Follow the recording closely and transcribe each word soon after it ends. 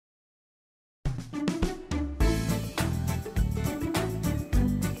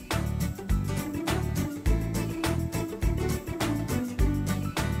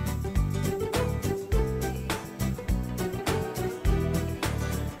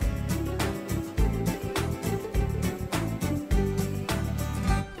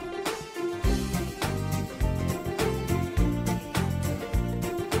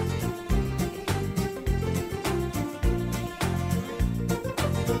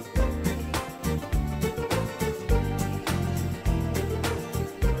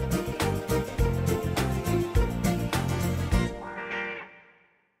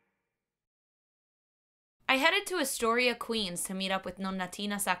headed to Astoria, Queens to meet up with Nonna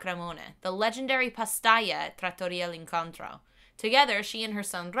Tina Sacramone, the legendary pastaya at Trattoria L'Incontro. Together, she and her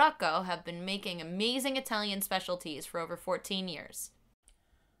son Rocco have been making amazing Italian specialties for over 14 years.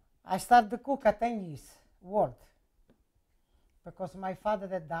 I started to cook at 10 years old because my father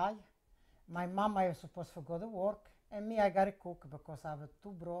that died, my mom I was supposed to go to work, and me I got to cook because I have 2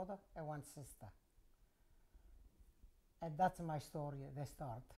 brothers and 1 sister. And that's my story, the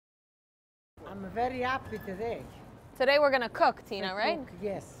start. I'm very happy today. Today we're gonna cook, Tina, To right? cook,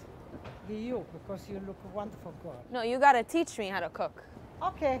 yes. You, because you look a wonderful girl. No, you gotta teach me how to cook.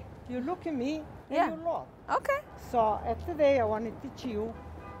 Okay, you look at me and Yeah. you love. Okay. So today I want to teach you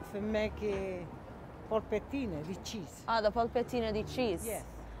to make polpettine with cheese. Ah, the polpettine di cheese. Yes.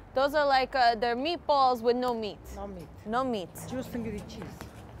 Those are like, they're meatballs with no meat. No meat. No meat. Just the cheese.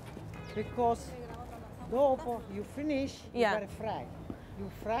 Because dopo you finish, Yeah. you gotta fry. You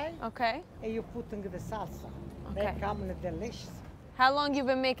fry Okay. and you put in the salsa. Okay. They come delicious. How long you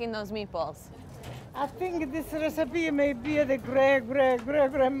been making those meatballs? I think this recipe may be the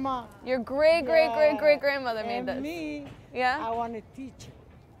great-grandma. Your great-grandmother made And this. me, Yeah? I want to teach you.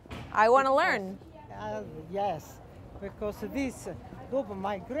 I want to learn. Yes, because this, dopo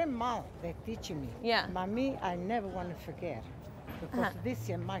my grandma, they teach me. Yeah. But me, I never want to forget. Because this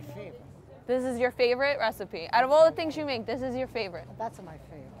is my favorite. This is your favorite recipe. Out of all the things you make, this is your favorite. That's my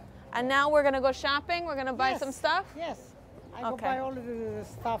favorite. And now we're gonna go shopping. We're gonna buy Yes, some stuff. Yes. I go Okay. buy all of the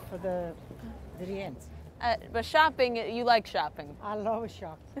stuff for the ends. But shopping, you like shopping. I love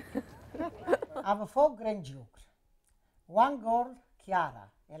shopping. I have 4 grandchildren. 1 girl, Chiara,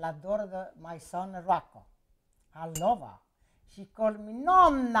 and I adore my son, Rocco. I love her. She called me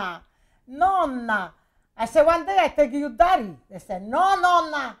Nonna, Nonna. I said, one day I take you daddy. They said, no,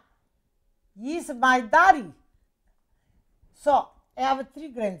 Nonna. He's my daddy. So I have 3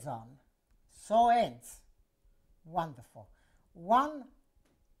 grandsons. So ends. Wonderful. One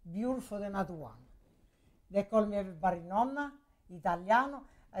beautiful than another one. They call me everybody Nonna, Italiano.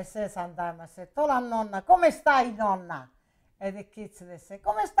 I say sometimes, I say, tola nonna, come stai nonna? And the kids, they say,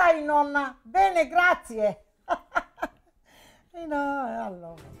 come stai nonna? Bene, grazie. You know, I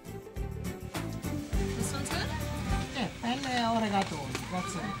love it. This one's good? Yeah, penne o rigatoni.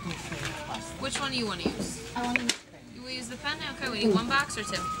 That's it, 2 favorite pasta. Which one do you want to use? I want to use penne. You will use the penne? Okay, we need 1 box or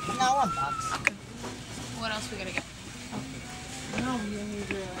 2? Now 1 box. Okay. What else we gotta get? Now you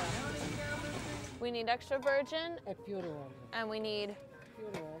need We need extra virgin, a pure oil. and we need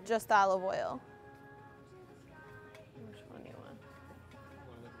Pure oil. just olive oil. Which one do you want?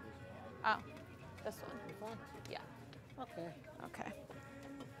 Oh, this one. Yeah. Okay. Okay.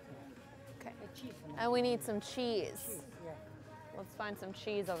 Okay. A cheese. And we need some cheese. Yeah. Let's find some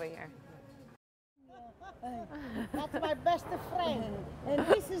cheese over here. That's my best friend. And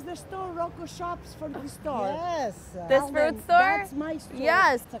this is the store Rocco shops for the store. Yes. This fruit store? That's my store.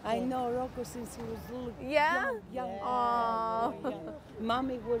 Yes. I know Rocco since he was little. Yeah? Young. Aw.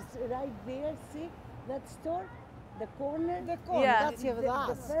 Mommy was right there, see? That store? The corner? The corner, Yeah. that's here with The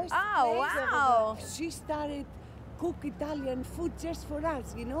us. first Oh, place wow. She started cook Italian food just for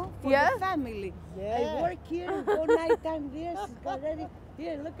us, you know? For Yeah? the family. Yeah. I work here and go nighttime there. She's got ready.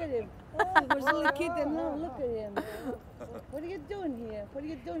 Here, look at him. He was a little kid and now look at him. What are you doing here? What are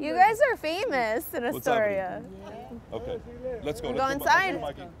you doing You here? guys are famous in What's Astoria. Okay, let's go. Go Let's inside.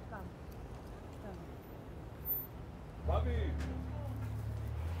 Mikey. Bobby.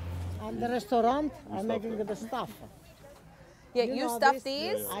 And the restaurant, I'm making the stuff. Yeah, You you know stuff this?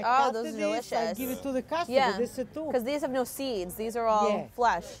 these? I Oh, cut those are this, delicious. I give it to the customer. Yeah, This is too. because these have no seeds. These are all Yeah.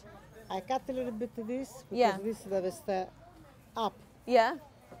 flesh. I cut a little bit of this because Yeah. this is the up. Yeah?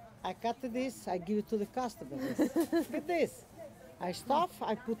 I cut this, I give it to the customer. Look at this. I stuff,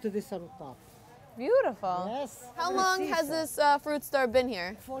 I put this on top. Beautiful. Yes. How long has this fruit store been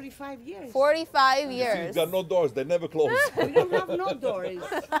here? 45 years. 45 You've years. got no doors. They never close. We don't have no doors.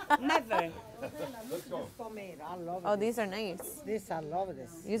 Never. Tomato, I love Oh, this. these are nice. This, I love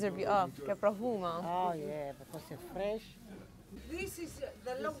this. These are oh, que profumo. Oh yeah, because it's fresh. This is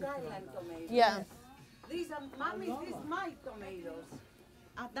the Long Island tomato. Yeah. These are, Mommy, these are my tomatoes.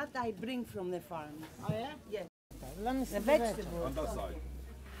 That I bring from the farm. Oh yeah? Yes. Let me see The the vegetables. On that side.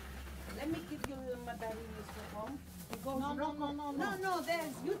 Let me give you the mandarinas for home. It goes No, no, no, no, no. No,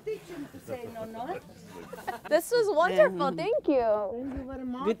 there's, you teach him to say no, no. This was wonderful. Thank you. Thank you very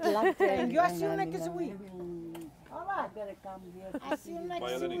much. Good luck. Thank you. I see you next week. All right. Better come here. I see you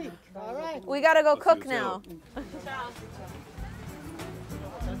next week. All right. We gotta go cook you now.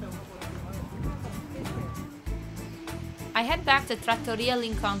 I head back to Trattoria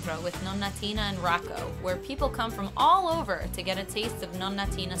L'Incontro with Nonna Tina and Rocco, where people come from all over to get a taste of Nonna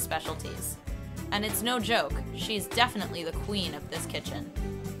Tina's specialties. And it's no joke, she's definitely the queen of this kitchen.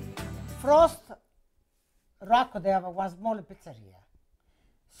 Frost, Rocco, they have one small pizzeria.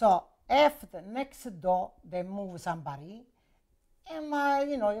 So after next door, they move somebody. And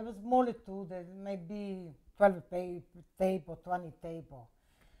you know, it was small too, there maybe 12 table, 20 table.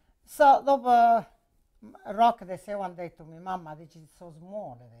 So dopo Rock, they say one day to me, Mama, this is so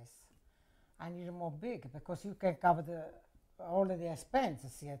small, this. I need more big because you can cover all of the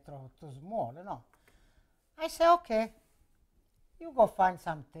expenses here too small, you know. I say, okay, you go find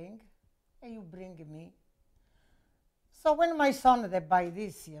something and you bring me. So when my son, they buy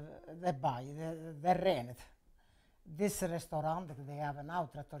this here, they rent this restaurant that they have now,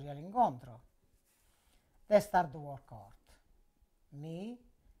 Trattoria L'Incontro. They start to work hard. Me,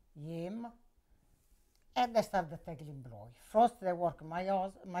 him, and they start to take employee. First they work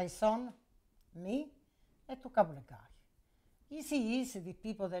my son, me, and two couple of guys. Easy, the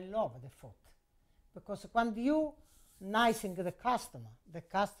people they love the food. Because when you nicing the customer they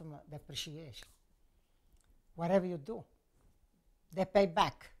appreciate. Whatever you do, they pay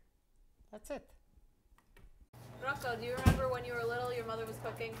back. That's it. Rocco, do you remember when you were little, your mother was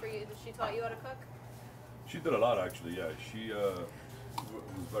cooking for you? She taught you how to cook? She did a lot actually. Yeah, she was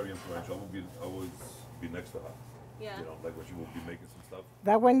very influential. I would be next to her. Yeah. You know, like when she would be making some stuff,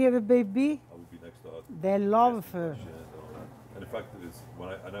 That when you're a baby, I would be next to her. they love her. Questions and all that. And in fact,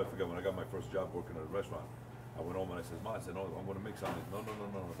 I never forget when I got my first job working at a restaurant. I went home and I said, "Ma," I said, "No, I'm going to make something." No,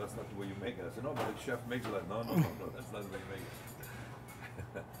 that's not the way you make it. I said, "No, but the chef makes it like, no, that's not the way you make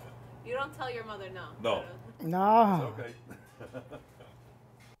it." You don't tell your mother no. No. No. Okay.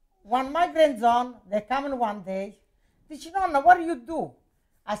 When my grandson, they come in one day, they say, Nonna, what do you do?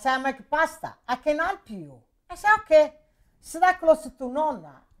 I say, I make pasta. I can help you. I say, okay. Sit that close to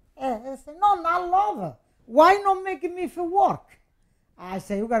Nonna. I say, Nonna, I love her. Why not make me for work? I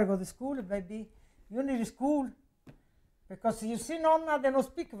say, you got to go to school, baby. You need school. Because you see, Nonna, they don't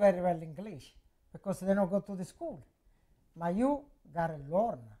speak very well English. Because they don't go to the school. But you got to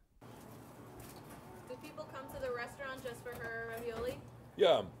learn. Do people come to the restaurant just for her ravioli?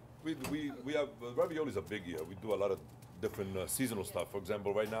 Yeah, we have raviolis are big here. We do a lot of different seasonal stuff. For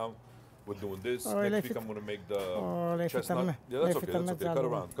example, right now we're doing this. Oh, Next week I'm going to make the le chestnut. fette Yeah, that's le okay. fette That's okay. mezzaluna. Cut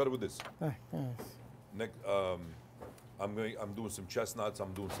around. Cut it with this. Yes. Next, I'm doing some chestnuts.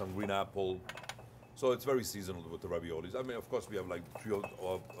 I'm doing some green apple. So it's very seasonal with the raviolis. I mean, of course, we have like three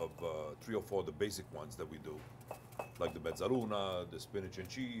or four of the basic ones that we do, like the mezzaluna, the spinach and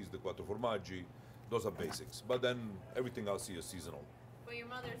cheese, the quattro formaggi. Those are basics. But then everything else here is seasonal. But your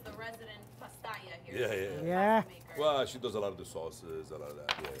mother's the resident pastaya here. Yeah, She's yeah, the yeah. pasta maker. Well, she does a lot of the sauces, a lot of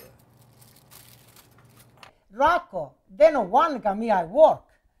that. Yeah, yeah. Rocco, they don't want me I work.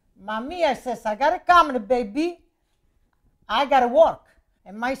 Mia says, I gotta come, baby. I gotta work.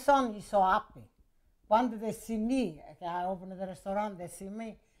 And my son is so happy. When they see me, I open the restaurant, they see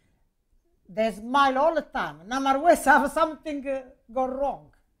me, they smile all the time. No matter what, have something go wrong.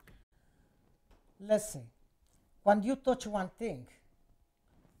 Let's see. When you touch one thing,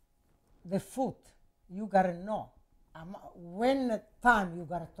 the food, you gotta know when time you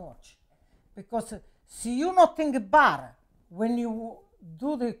gotta touch. Because see you not think bad when you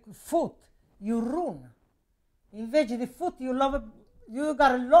do the food, you ruin. Invece the food you love, you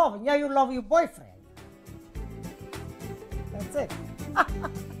gotta love. Yeah, you love your boyfriend. That's it.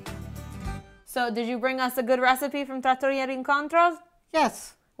 So did you bring us a good recipe from Trattoria Rincontro?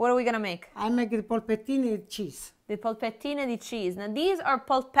 Yes, What are we gonna make? I make the polpettini cheese. The polpettine di cheese. Now these are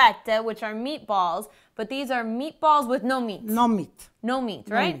polpette, which are meatballs, but these are meatballs with no meat. No meat. No meat,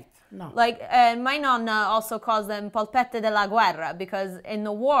 No right? meat, no. Like my nonna also calls them polpette della guerra because in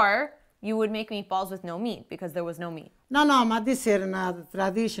the war you would make meatballs with no meat because there was no meat. No, but this is a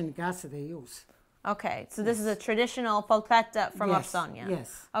tradition gas they use. Okay, so this is a traditional polpette from Yes, Orsonia.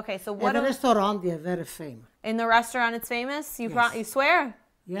 yes. Okay, so At what the restaurant, they are very famous. in the restaurant it's famous? You Yes. you swear?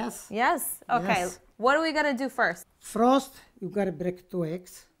 Yes. Yes. Okay. Yes. What are we gonna do first? First, you gotta break 2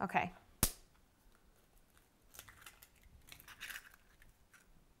 eggs. Okay.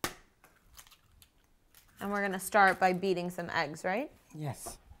 And we're gonna start by beating some eggs, right?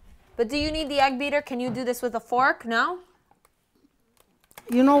 Yes. But do you need the egg beater? Can you do this with a fork? No?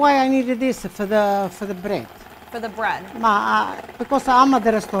 You know why I needed this for the bread? For the bread. Because I'm at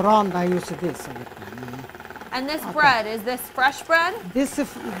the restaurant, I use this. And this bread, is this fresh bread? This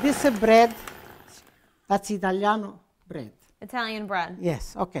bread, that's Italiano bread. Italian bread.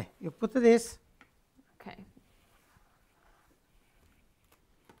 Yes, okay. You put this. Okay.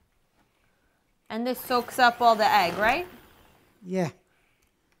 And this soaks up all the egg, right? Yeah.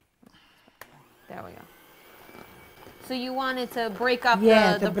 There we go. So you wanted to break up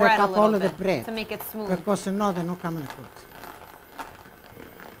Yeah, the to bread break a up little all of the bit bread. to make it smooth. Because no, they're not coming good.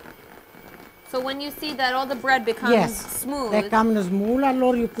 So when you see that all the bread becomes Yes, smooth, they come smooth,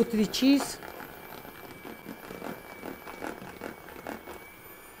 allora you put the cheese.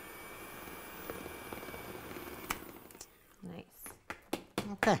 nice.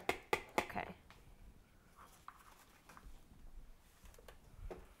 Okay. Okay.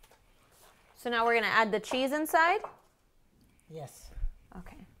 So now we're gonna add the cheese inside. Yes.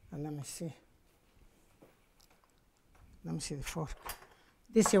 Okay. And let me see. Let me see the fork.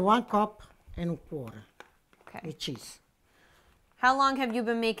 This is 1 cup and a quarter. Okay. The cheese. How long have you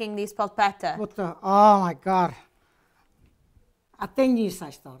been making these polpette? But, oh my God. At 10 years I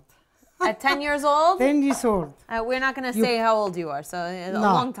started. At 10 years old? 10 years old. We're not gonna say how old you are, so a No.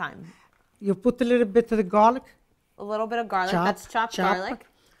 long time. You put a little bit of the garlic. A little bit of garlic. Chop, That's chopped chop. garlic.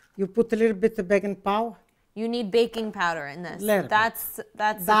 You put a little bit of baking powder. You need baking powder in this. Little bit. That's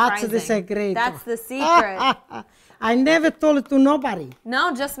That's surprising. the secret. That's the secret. I never told it to nobody.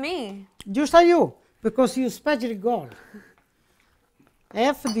 No, just me. Just you, because you especially girl.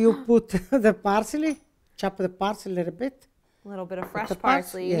 After you put the parsley, chop the parsley a little bit. A little bit of fresh the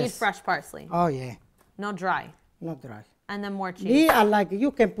parsley. You need yes. fresh parsley. Oh yeah, No dry. not dry. And then more cheese. Me, I like,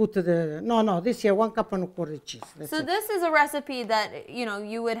 you can put the, no, this here 1 cup and a quarter cheese. That's So it. this is a recipe that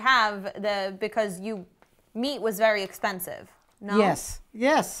you would have because meat was very expensive. No. Yes,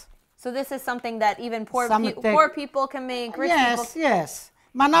 yes. So this is something that even poor Something- poor people can make. Rich Yes, people. yes.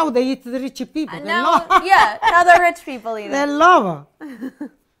 But now they eat the rich people. They Now, love, yeah, now the rich people eat they it. love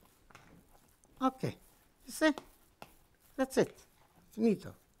her. Okay, you see? That's it.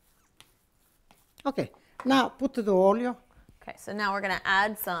 Finito. Okay, now put the olio. Okay, so now we're gonna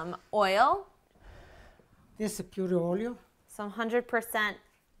add some oil, This is pure olio. some 100%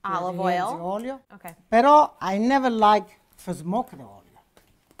 olive Yes, oil. olio. Okay. Però I never like for smoke the olio.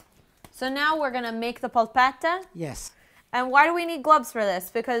 So now we're gonna make the polpette. Yes. And why do we need gloves for this?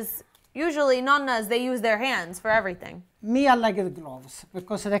 Because usually nonnas, they use their hands for everything. Me, I like the gloves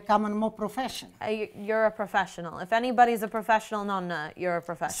because they come in more professional. You're a professional. If anybody's a professional nonna, you're a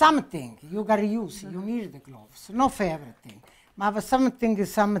professional. Something you gotta use. You need the gloves. Not for everything. But for something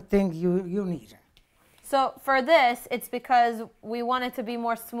is something you need. So for this, it's because we want it to be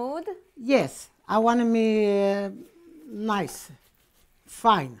more smooth. Yes, I want me nice,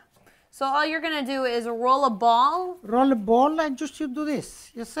 fine. So all you're gonna do is roll a ball Roll a ball and just you do this.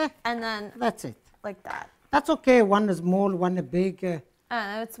 You see? and then That's it. like that. That's okay. One is small, one is big.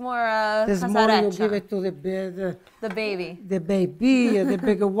 It's more The small you casareccia, give it to the big, the baby. the baby. The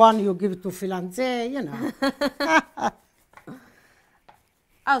bigger one you give it to fiancé. You know.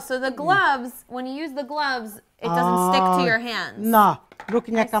 Oh, so the gloves, when you use the gloves, it doesn't stick to your hands. No,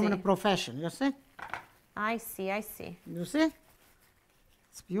 looking I at I'm in a see. profession. You see? I see, I see. You see?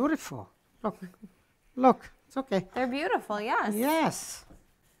 It's beautiful. Look, it's okay. They're beautiful, yes. Yes.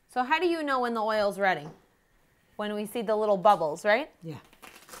 So how do you know when the oil's ready? When we see the little bubbles, right? Yeah.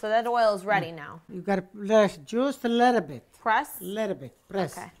 So that oil is ready now. You gotta press just a little bit. Press? Little bit.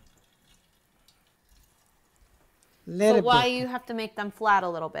 Press. Okay. Little So why bit. you have to make them flat a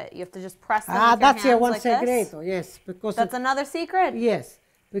little bit? You have to just press them Ah, with your that's hands one like this? secreto. Yes, because That's another secret? yes,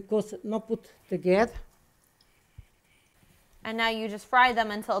 because not put together. And now you just fry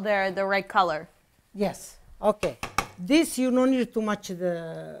them until they're the right color. Yes. Okay. This you don't need too much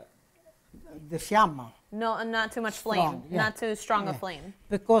the fiamma. No, and not too much flame. Strong, yeah. Not too strong a Yeah. flame.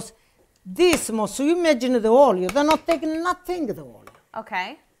 Because this, so you imagine the oil, they're not taking nothing the oil.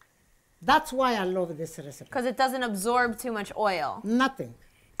 Okay. That's why I love this recipe. Because it doesn't absorb too much oil. Nothing.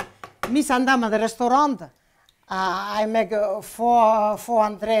 Mi andiamo al restaurant, I make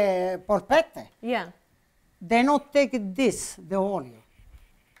 400 polpette. Yeah. They not take this, the oil.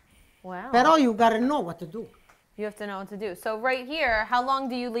 Wow. Però you gotta know what to do. You have to know what to do. So right here, how long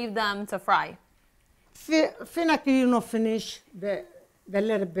do you leave them to fry? Fino a che you not finish the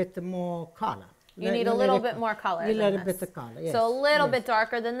little bit more color. You need a little bit more color. A than little this. bit of color, yes. So a little yes. bit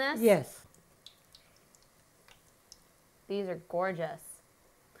darker than this? Yes. These are gorgeous.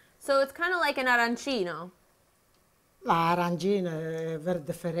 So it's kind of like an arancino. L'arancino è very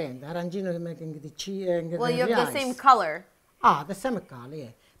different. Arancino is making the cheese. Well, you have the same color. Ah, the same color,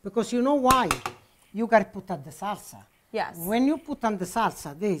 yeah. Because you know why? You gotta put on the salsa. Yes. When you put on the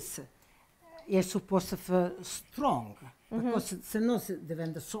salsa, this is supposed to be strong. Because se no it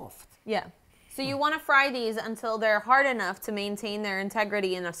diventa soft. Yeah. So you want to fry these until they're hard enough to maintain their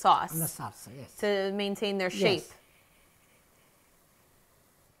integrity in a sauce. On the salsa, yes. To maintain their shape. Yes.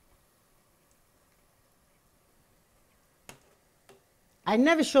 I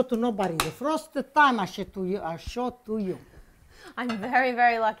never show to nobody. The first time I show to you, I show to you. I'm very,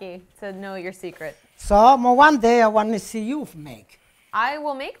 very lucky to know your secret. So, one day I want to see you make. I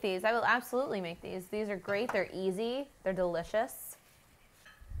will make these. I will absolutely make these. These are great. They're easy. They're delicious.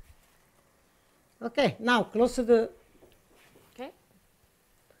 Okay, now close to the. Okay.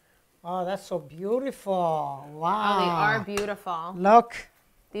 Oh, that's so beautiful. Wow. Oh, they are beautiful. Look.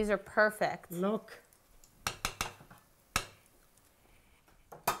 These are perfect. Look.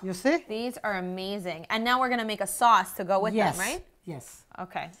 You see? These are amazing. And now we're going to make a sauce to go with them, right? Yes.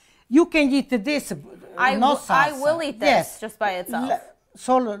 Okay. You can eat this. I will eat this just by itself.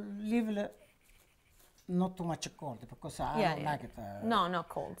 Solo leave not too much cold because I don't like it. No, not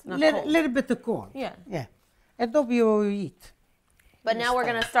cold. Not Little, cold. little bit cold. Yeah. Yeah. And then you eat. But now we're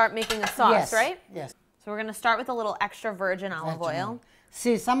going to start making the sauce, Yes. right? Yes. So we're going to start with a little extra virgin olive oil.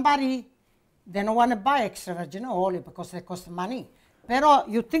 See, somebody, they don't want to buy extra virgin oil because they cost money. Però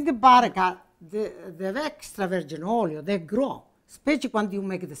you think about it, the extra virgin oil, they grow, especially when you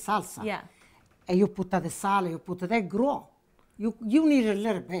make the salsa. Yeah. And you put the sal, you put they grow. You need a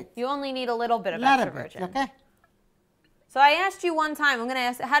little bit. You only need a little bit of Little extra bit, virgin. okay? So I asked you one time, I'm going to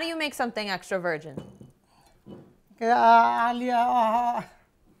ask, how do you make something extra virgin?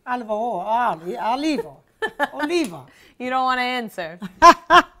 Oliva. You don't want to answer.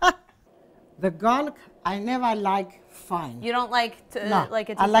 The garlic, I never like fine. You don't like to No, like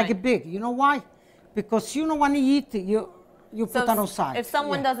it I too like fine. it big. You know why? Because you know when you eat it, you So put it on side. if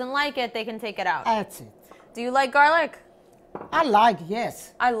someone Yeah. doesn't like it, they can take it out. That's it. Do you like garlic? I like,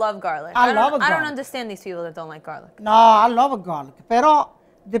 yes. I love garlic. I love I don't garlic. understand these people that don't like garlic. No, I love garlic. Però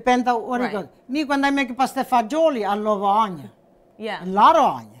depende what Right. you got. Me, when I make pasta e fagioli, I love onion. Yeah. A lot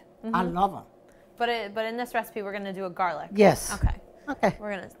of onion. I love it. But in this recipe, we're going to do a garlic. Yes. Okay. Okay.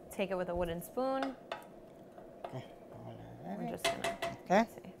 We're going to take it with a wooden spoon. Okay. We're just going to Okay.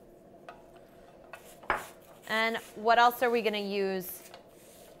 see. And what else are we going to use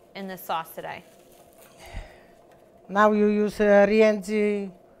in this sauce today? Now you use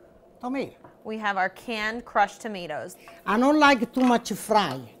Rienzi tomato. We have our canned crushed tomatoes. I don't like too much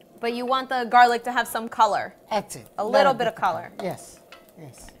fry. But you want the garlic to have some color. That's it. A little bit of color. Yes.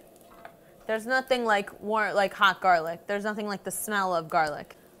 Yes. There's nothing like hot garlic. There's nothing like the smell of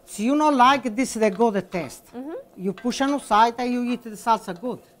garlic. So you don't like this, they go the taste. You push on the side and you eat the salsa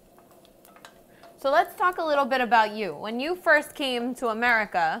good. So let's talk a little bit about you. When you first came to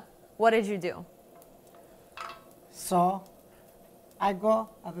America, what did you do? So I go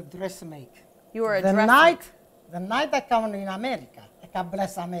at the dressmaker. You were a The dressmaker. night I come in America, God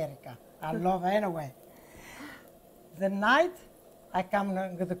bless America. I love it anyway. The night I come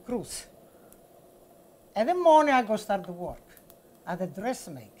on the cruise. In the morning I go start to work at the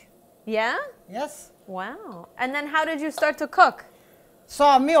dressmaker. Yeah? Yes. Wow. And then how did you start to cook?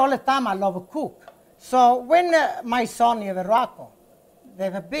 So me all the time I love to cook. So when my son in Rocco, they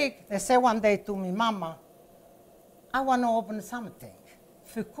were big, they say one day to me, Mama, I want to open something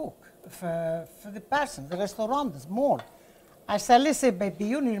for cook, for the person, the restaurant, the small. I said, listen, baby,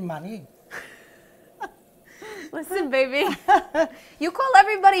 you need money. Listen, baby. You call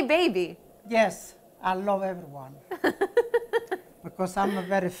everybody baby. Yes, I love everyone because I'm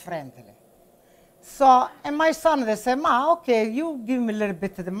very friendly. So, and my son, they say, Ma, okay, you give me a little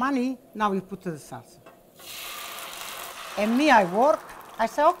bit of the money, now you put the salsa. And me, I work. I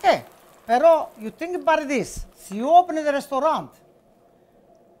say, okay, pero you think about this. So you open the restaurant.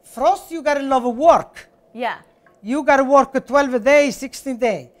 First, you got to love work. Yeah. You got to work 12 days, 16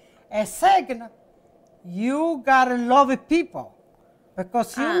 days. And second, you got to love people.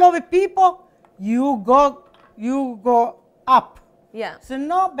 Because you love people, you go up. Yeah. So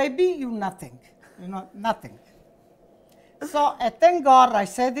no, baby, you nothing. You know, nothing. So thank God I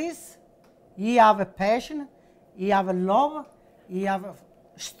said this. You have a passion, you have a love, you have a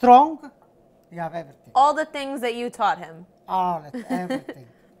strong, you have everything. All the things that you taught him. All it, everything.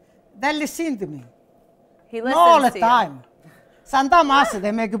 They listen to me. He listens All the to time. Sometimes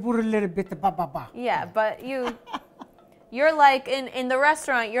they make put a little bit ba ba ba. you. Yeah, but you're like, in the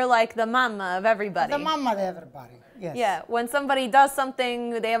restaurant, you're like the mama of everybody. The mama of everybody. Yes. Yeah, when somebody does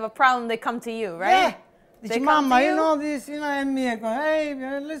something, they have a problem, they come to you, right? Yeah. They Dice, come Mama, to you know this, you know, and me, I go,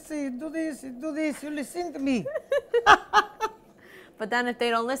 hey, listen, do this, you listen to me. But then if they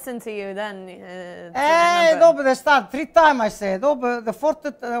don't listen to you, then it's Hey, not good. dopo they start 3 times, I say. Dopo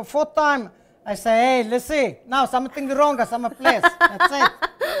the fourth time, I say, hey, listen, now something wrong at some place. That's it.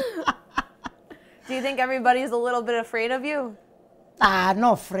 Do you think everybody's a little bit afraid of you?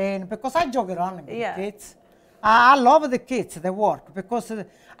 No, friend, because I joke around with Yeah. the kids. I love the kids, they work, because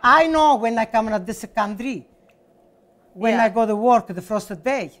I know when I come to this country, when Yeah. I go to work the first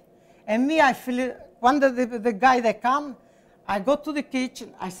day. And me, I feel it, when the guy that come, I go to the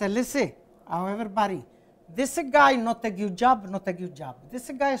kitchen, I say, listen, everybody, this guy not take your job, not take your job. This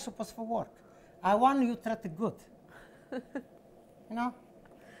guy is supposed to work. I want you to treat it good. You know?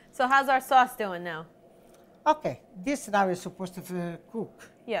 So how's our sauce doing now? Okay, this now is supposed to cook.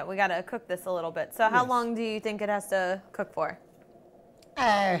 Yeah, we gotta cook this a little bit. So how Yes. long do you think it has to cook for?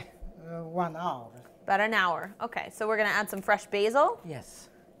 1 hour. About an hour. Okay, so we're gonna add some fresh basil. Yes.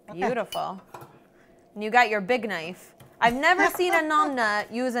 Okay. Beautiful. And you got your big knife. I've never seen a nonna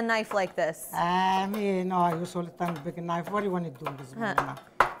use a knife like this. Me, no, I use all the time big knife. What do you want to do this morning?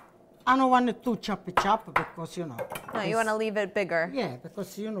 I don't want it too choppy because, you know. No, you want to leave it bigger. Yeah,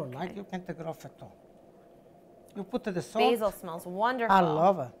 because, you know, like you can take it off at all. You put the salt. Basil smells wonderful. I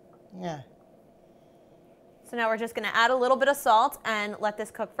love it. Yeah. So now we're just going to add a little bit of salt and let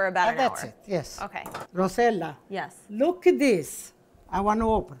this cook for about an hour. That's it, yes. Okay. Rossella, Yes. look at this. I want to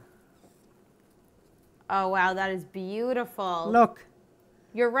open. Oh, wow, that is beautiful. Look.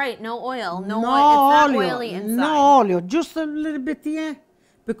 You're right, no oil. No, No oil. It's not olio, oily inside. no olio, just a little bit here.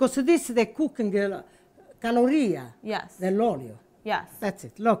 Because this is the cooking caloria. Yes. Dell'olio. Yes. That's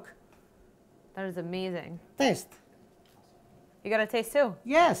it, look. That is amazing. Taste. You got to taste too.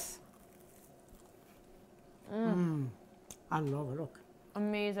 Yes. I love it, look.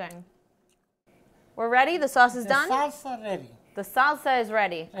 Amazing. We're ready? The sauce is The done? salsa ready. The salsa is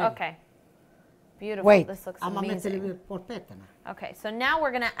ready. Ready. Okay. Beautiful. Wait, This looks I'm going to amazing. make a little polpette now. Okay, so now we're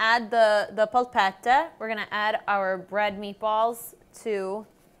going to add the polpette. We're going to add our bread meatballs to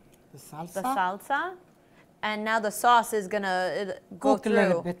The salsa. the salsa. And now the sauce is going to go Cook a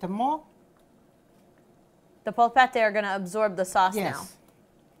little through. bit more. The polpette are going to absorb the sauce now. Yes.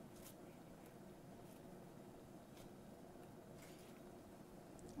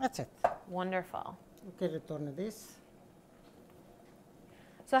 That's it. Wonderful. Okay, return this.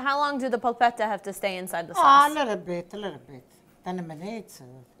 So how long do the polpette have to stay inside the Oh, sauce? a little bit, 10 minutes.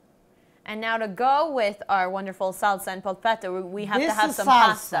 And now to go with our wonderful salsa and polpette, we have to This have is some salsa.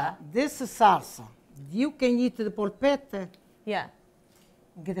 pasta. This is salsa. You can eat the polpette, Yeah.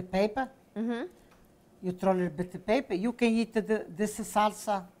 get the paper. You throw a little bit of paper. You can eat this is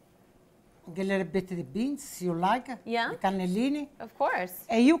salsa, get a little bit of the beans you like, Yeah. the cannellini. Of course.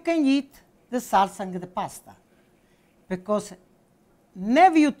 And you can eat the salsa and the pasta. Because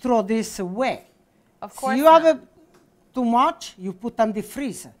never you throw this away. Of So course you not. have too much, you put on the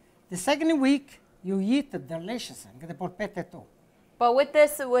freezer. The second week, you eat it delicious and get the polpette too. But with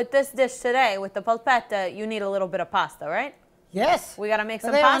this dish today, with the polpette, you need a little bit of pasta, right? Yes. We got to make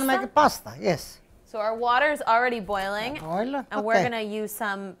some Today I want pasta. to make pasta, yes. So our water is already boiling, Boil, and we're okay. going to use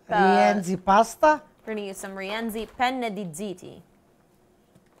some Rienzi pasta. we're going to use some rienzi penne di ziti.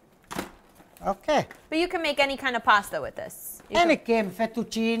 Okay. But you can make any kind of pasta with this. You Any can- came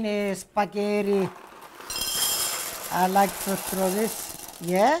fettuccine, spaghetti. I like to throw this.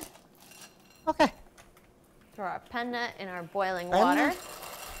 Yeah? Okay. throw our penne in our boiling Penne. water.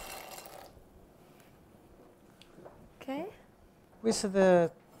 Okay. With the.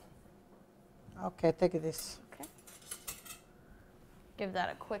 Okay, take this. Okay. Give that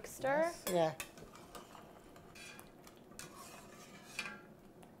a quick stir. Yeah.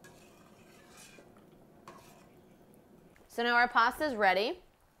 So now our pasta is ready.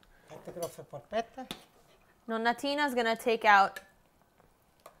 Take it off the polpette. Nonna Tina's gonna take out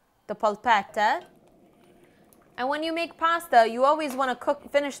the polpette. And when you make pasta, you always want to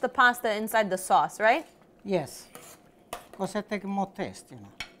finish the pasta inside the sauce, right? Yes. Because I take more taste, you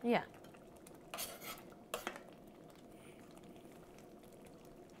know. Yeah.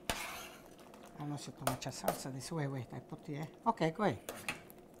 I don't see too much salsa this way. Wait, I put here. Okay, go ahead.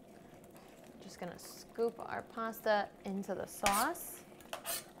 Just gonna scoop our pasta into the sauce.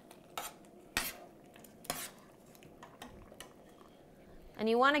 And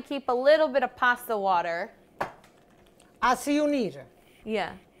you want to keep a little bit of pasta water. As you need.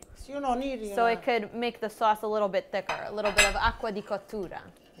 Yeah. So you don't need it. So it could make the sauce a little bit thicker, a little bit of acqua di cottura.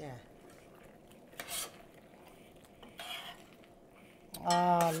 Yeah.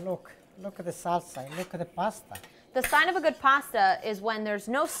 Ah, look. Look at the salsa. Look at the pasta. The sign of a good pasta is when there's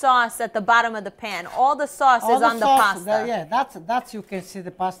no sauce at the bottom of the pan. All the sauce All is on the sauce, pasta. yeah, that's you can see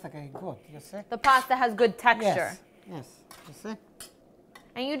the pasta getting good. You see? The pasta has good texture. Yes. Yes. You see?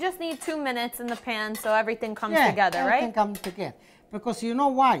 And you just need 2 minutes in the pan so everything comes Yeah, together, everything right? comes together. Because you know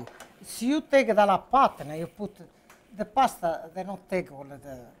why? So you take dalla pot and you put the pasta. They don't take all of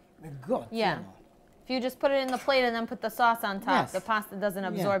the good. Yeah. You know. If you just put it in the plate and then put the sauce on top, Yes. the pasta doesn't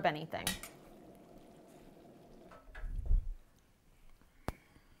absorb anything.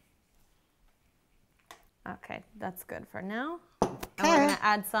 Okay. Okay, that's good for now. And we're gonna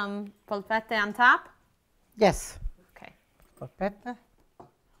add some polpette on top. Yes. Okay. Polpette.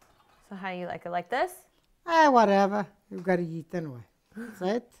 So how you like it? Like this? Whatever. You gotta eat anyway. That's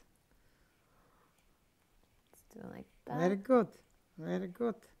it. Let's do it like that. Very good. Very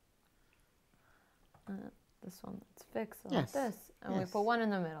good. This one, let's fix it Yes, like this. And we yes. put one in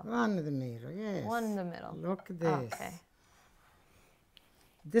the middle. One in the middle, yes. One in the middle. Look at this. Okay.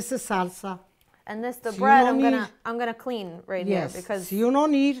 This is salsa. And this, the So you bread, don't I'm gonna clean right Yes. here because. So you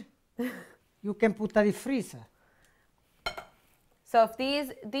don't need, you can put that in freezer. So if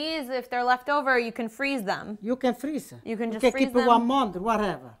these, if they're left over, you can freeze them. You can freeze it. You can just keep freeze it them. 1 month,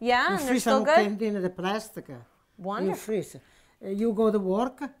 whatever. Yeah, you and they're freeze still them good? in the plastic. You Wonderful. freeze it. You go to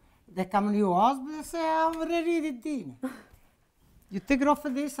work, they come to your husband and say, I'm ready to dinner. You take it off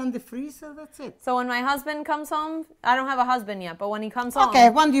of this and the freezer, that's it. So when my husband comes home, I don't have a husband yet, but when he comes home. Okay,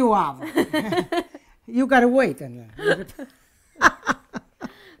 when do you have? You gotta wait. So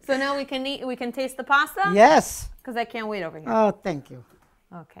now we can eat, we can taste the pasta? Yes. Because I can't wait over here. Oh, thank you.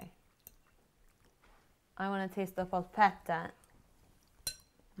 Okay. I want to taste the polpette.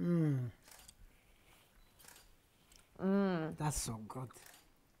 That's so good.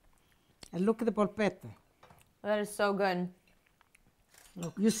 And look at the polpette. That is so good.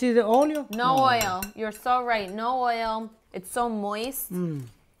 Look, you see the oil? No oil. You're so right. No oil. It's so moist.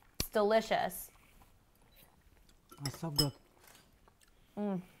 It's delicious. That's so good.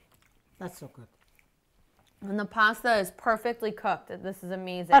 That's so good. And the pasta is perfectly cooked. This is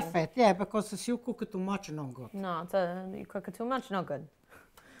amazing. Perfect, yeah, because if you cook it too much, not good. No, you cook it too much, no good.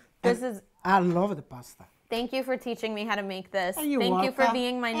 This is. I love the pasta. Thank you for teaching me how to make this. You're Thank you for welcome.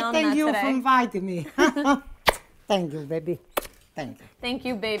 being my And nonna thank you today. for inviting me. Thank you, baby. Thank you. Thank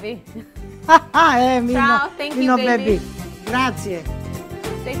you, baby. Ciao, thank you, baby. Grazie.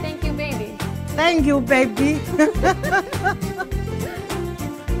 Say thank you, baby. Thank you, baby.